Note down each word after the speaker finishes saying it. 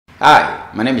Hi,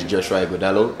 my name is Joshua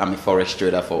Igodalo. I'm a forex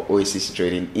trader for Oasis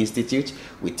Trading Institute.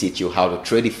 We teach you how to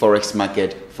trade the forex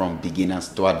market from beginners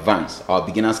to advanced. Our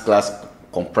beginners class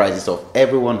comprises of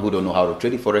everyone who don't know how to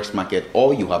trade the forex market,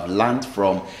 or you have learned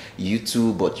from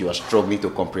YouTube but you are struggling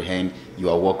to comprehend. You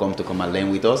are welcome to come and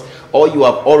learn with us. Or you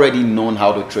have already known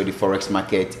how to trade the forex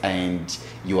market and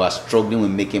you are struggling with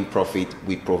making profit.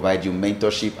 We provide you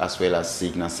mentorship as well as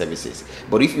signal services.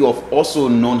 But if you have also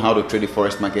known how to trade the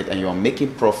forex market and you are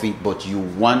making profit but you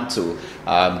want to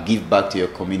give back to your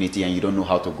community and you don't know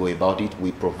how to go about it,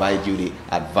 we provide you the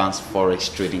advanced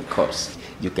forex trading course.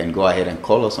 You can go ahead and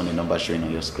call us on the number showing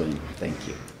on your screen. Thank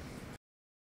you.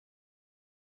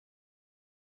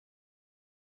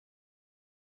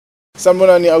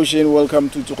 Sanibonani Awusheni, welcome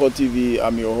to Tuko TV.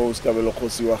 I'm your host Kabelo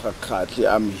Khosiwa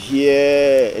Hakatli. I'm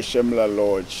here at Shemla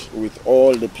Lodge with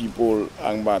all the people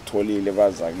Angbatholi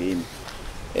Levazagin.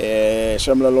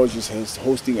 Shemla Lodge is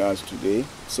hosting us today.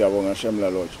 Siyabonga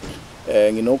Shemla Lodge.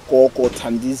 Gogo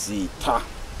Thandizitha.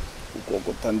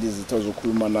 Gogo Thandizitha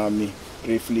uzokhuluma nami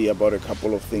briefly about a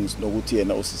couple of things nokuthi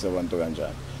yena usisa abantu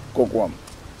kanjani. Gogo wami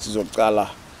sizoqala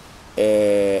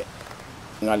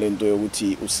ngalento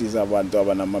yokuthi usiza abantu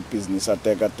abanamabhizinisi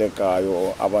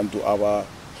atekatekayo, abantu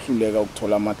abahluleka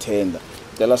ukuthola amathenda.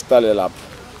 Cela siqale lapho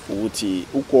ukuthi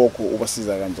ugogo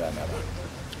ubasiza kanjani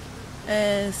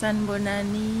abantu.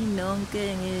 Sanibonani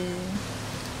nonke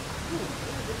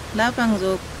lapha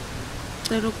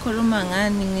ngizocela ukukhuluma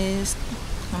ngani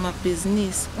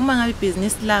ngamabhizinisi. Uma ngabe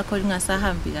ibhizinisi lakho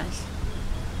lingasahambi kahle,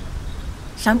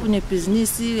 mhlawumbe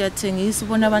unebhizinisi uyathengisa,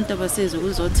 ubona abantu abaseze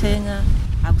ukuzothenga,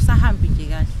 akusahambi nje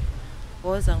kahle,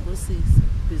 woza ngosiza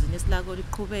ibhizinisi lakho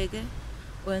liqhubeke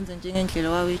wenze njengendlela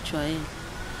wawejwayele.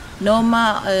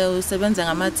 Noma usebenza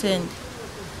ngamathende,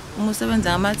 uma usebenza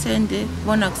ngamathende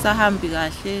ubona akusahambi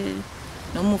kahle,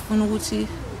 noma ufuna ukuthi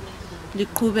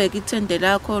liqhubeke ithende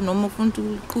lakho, noma ufuna ukuthi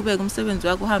uqhubeke umsebenzi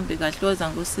wakho uhambe kahle, woza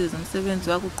ngosiza umsebenzi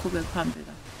wakho uqhubeke uhambe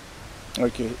kahle.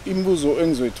 Okay, imibuzo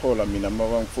engizoyithola mina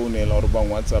mabangifonela or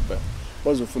bangWhatsApp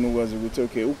bazofuna ukwazi ukuthi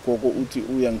okay ugogo uthi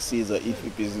uyangisiza if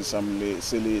ibhizinisi sami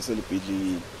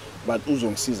selibhidlile, but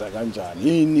uzongisiza kanjani?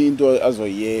 Yini into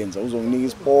azoyenza? Uzonginika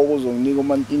isipoko, uzonginika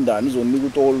umantindane, uzonginika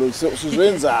utolo,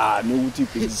 sizwenzani ukuthi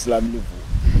ibhizinisi lami livuke?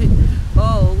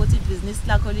 Ukuthi ibhizinisi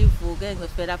lakho livuke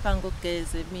ngifela phansi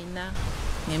ngogeze mina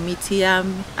ngemithi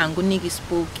yami, anguniki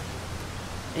isipoki.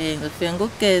 Ngifike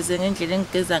ngogeze ngendlela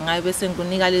engigeza ngayo bese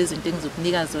ngikunika lezi zinto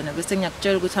engizokunika zona bese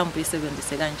ngiyakutshela ukuthi hamba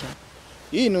uyisebenzise kanjani.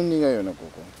 Yini unika yona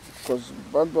gogo? Because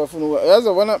abantu bafuna yazi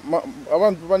bona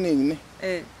abantu baningi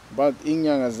ne but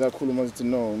inyanga ziyakhuluma zithi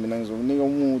no mina ngizokunika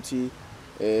umuthi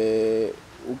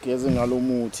ugeze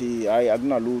ngalomuthi hayi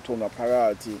akunalutho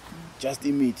ngaphakathi, just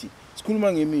imithi.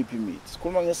 Sikhuluma ngemithi imithi,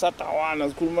 sikhuluma ngesadawana,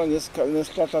 sikhuluma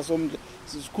ngesihlahla somhle,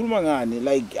 sikhuluma ngani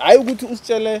like hayi ukuthi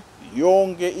usitshele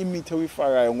yonke imithi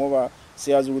oyifakayo ngoba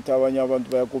siyazi ukuthi abanye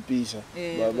abantu bayakopisha,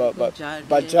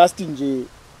 but just nje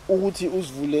ukuthi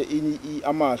usivule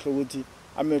amahlo ukuthi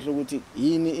amehlo ukuthi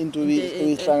yini into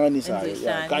oyihlanganisayo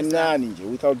kancane nje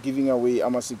without giving away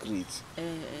ama secrets.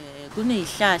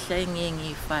 Kunezihlahla engiye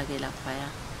ngifake lapha ya.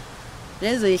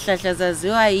 Lezo ihlahla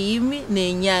zaziwa yimi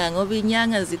nenyanga ngoba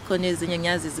inyanga zikhona ezinye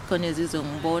ngiyazi zikhona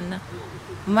ezizongibona.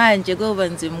 Manje kuba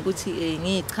nzima ukuthi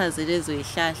ngichaze lezo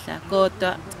ihlahla,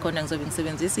 kodwa khona ngizobe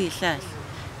ngisebenzisa izihlahla.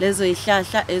 Lezo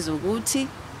ihlahla ezokuthi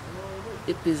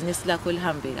ibhizinisi lakho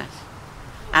lihambe kahle.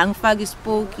 Angifaki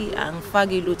isipoki,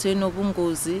 angifaki lutho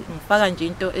enobungozi, ngifaka nje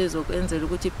into ezokwenzela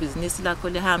ukuthi ibhizinisi lakho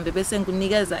lihambe bese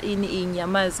ngikunikeza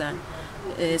inyamazana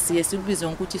siye sibize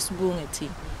ukuthi sibunge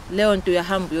thina. Leyo nto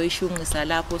uyahamba uyoyishunqisa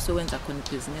lapho sowenza khona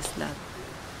ibhizinisi lakho.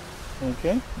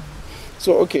 Okay.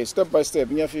 So okay, step by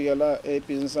step ngiyafika la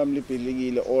ibhizinisi lami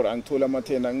libhidlikile or angithola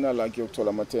amathenda, nginalaki yokuthola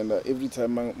amathenda. Every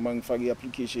time mangifaka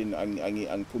iapplication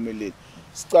angiphumeleli.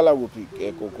 Sicala kuphi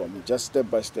gogo? Just step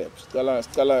by step.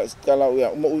 Sicala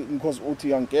uya because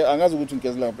uthi angazi ukuthi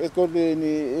ungeze lapha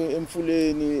esikoleni,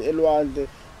 emfuleni, elwandle,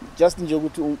 just nje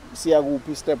ukuthi siya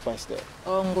kuphi step by step.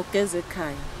 Ngogeze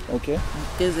ekhaya. Okay.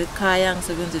 Ngogeze ekhaya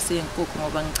ngisebenzisa izinkukhu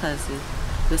ngoba ngichazile.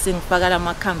 Bese ngifaka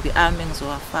lamakhambi ami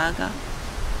ngizowafaka.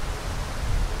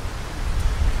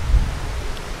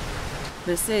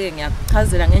 Bese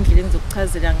ngiyachazela ngendlela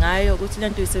engizokuchazela ngayo ukuthi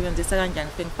lento uyisebenzisa kanjani.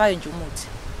 Ngifake nje umuthi.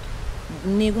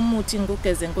 Nika umuthi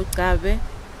ngugeze ngogcabe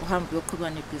uhambe uyoqhubeka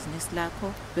nebhizinisi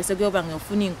lakho bese kuyoba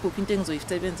ngiyofuna izinkukhu, into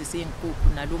engizoyisebenzisa izinkukhu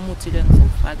nalo muthi le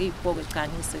ngizofaka izipoko cha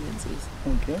ngisebenzisa.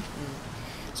 Okay.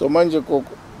 So manje gogo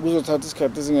kuzothatha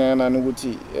isikhathi esingakanani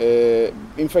ukuthi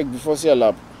in fact before siya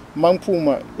lapho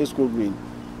mangiphuma esikolweni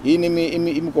yini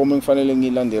imigomo engifanele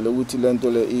ngilandele ukuthi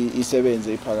lento le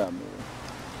isebenze iphakame?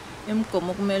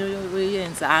 Imigomo kumele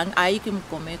uyenza ayikho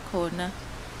imigomo ekhona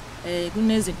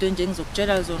Kunezinto nje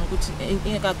ngizokutshela zona ukuthi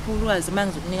kakhulukazi uma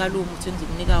ngizokunika lo muthi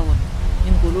engizokunika wona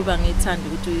ingulube ngiyithanda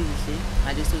ukuthi uyidle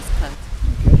ngaleso sikhathi.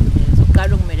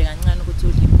 Uzoqala ukumele kancane ukuthi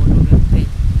udle ingulube kuphela.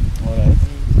 Alright.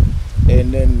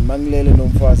 And then mangilele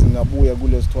nomfazi ngabuya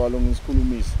kulesithwalo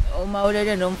ngisikhulumisa. Uma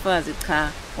ulele nomfazi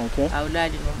cha. Okay.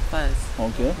 Awulali nomfazi.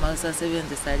 Okay.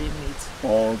 Mawusasebenzisa le mithi.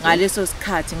 Okay. Ngaleso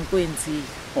sikhathi ngikwenzile.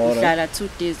 Uhlala 2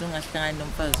 days ungahlangani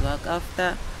nomfazi wakho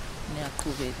after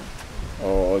niyaqhubeka.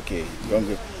 Oh, okay.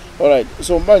 Yonke. Alright.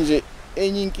 So manje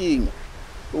enye inkinga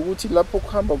ukuthi lapho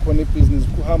kuhamba khona ibusiness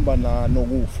kuhamba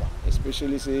nokufa,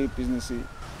 especially say business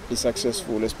is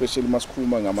successful, especially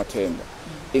masikhuluma ngamathenda.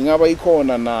 Ingaba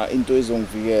ikhona na into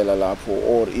ezongivikela lapho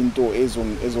or into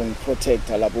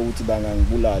ezongiprotecta lapho ukuthi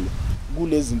bangangibulali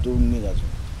kulezi zinto unginika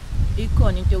zona?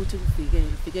 Ikhona into yokuthi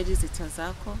uvikele izitha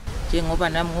zakho njengoba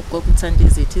nami ngoGogo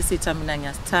Thandizitha isitha mina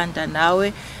ngiyasithanda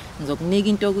nawe ngizokunika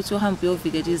into yokuthi uhambe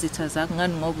uyovikela izitha zakho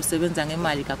ngani ngoba usebenza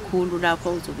ngemali kakhulu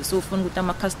lapho uzobe usufuna ukuthi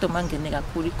ama customer angene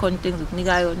kakhulu ikhona into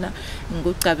engizokunika yona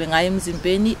ngikucabe ngayo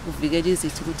emzimbeni uvikele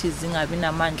izitha ukuthi zingabi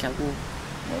namandla kuwe.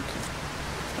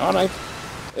 Okay. Alright.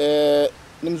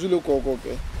 Nimzulu Gogo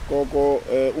ke. Gogo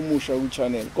umusha ku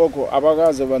channel. Gogo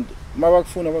abakaze abantu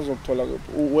mabakufuna bazokuthola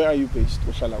kuphi? Where are you based?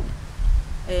 Uhlala kuphi?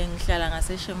 Ngihlala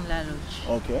ngaseShemla Lodge.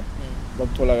 Okay.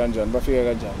 Bakuthola kanjani? Bafika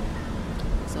kanjani?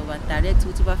 So direct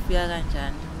ukuthi bafika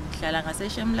kanjani? Ngihlala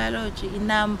ngaseShemla Lodge,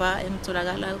 inamba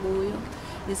engitholakala kuyo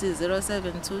is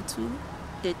 0722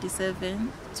 37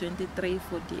 23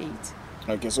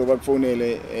 48. Okay, so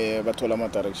bakufonele bathola ama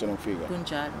direction ukufika.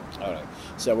 Kunjalo. Alright.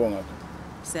 Siyabonga.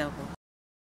 Siyabonga.